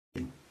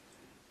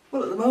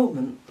Well, at the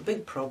moment, the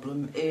big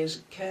problem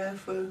is care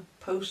for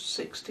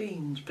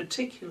post-16s,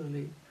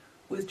 particularly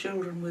with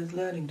children with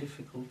learning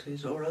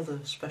difficulties or other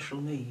special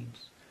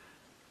needs.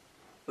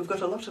 We've got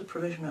a lot of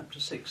provision up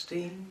to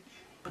 16,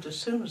 but as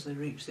soon as they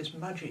reach this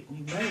magic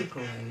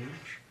numerical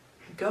age,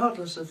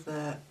 regardless of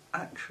their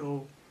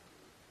actual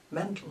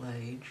mental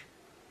age,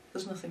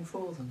 there's nothing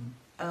for them.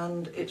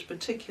 And it's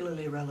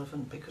particularly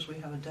relevant because we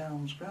have a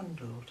Downs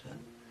granddaughter.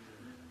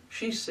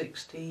 She's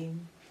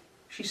 16,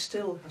 she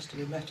still has to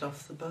be met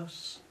off the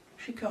bus,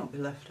 she can't be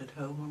left at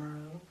home on her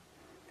own.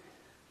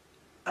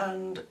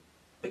 And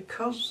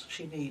because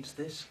she needs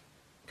this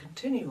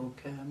continual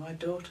care, my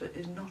daughter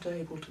is not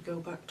able to go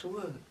back to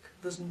work.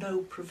 There's no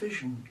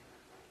provision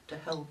to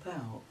help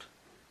out.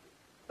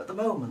 At the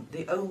moment,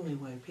 the only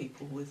way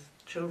people with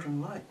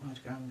children like my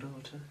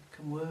granddaughter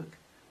can work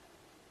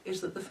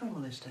is that the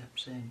family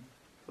steps in.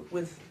 But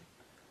with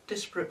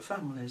disparate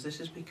families,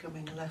 this is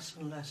becoming less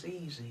and less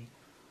easy.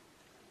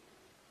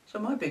 So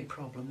my big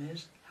problem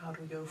is, how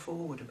do we go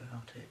forward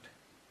about it?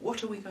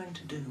 What are we going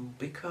to do?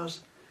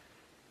 Because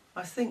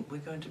I think we're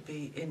going to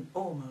be in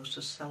almost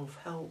a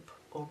self-help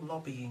or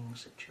lobbying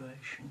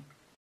situation.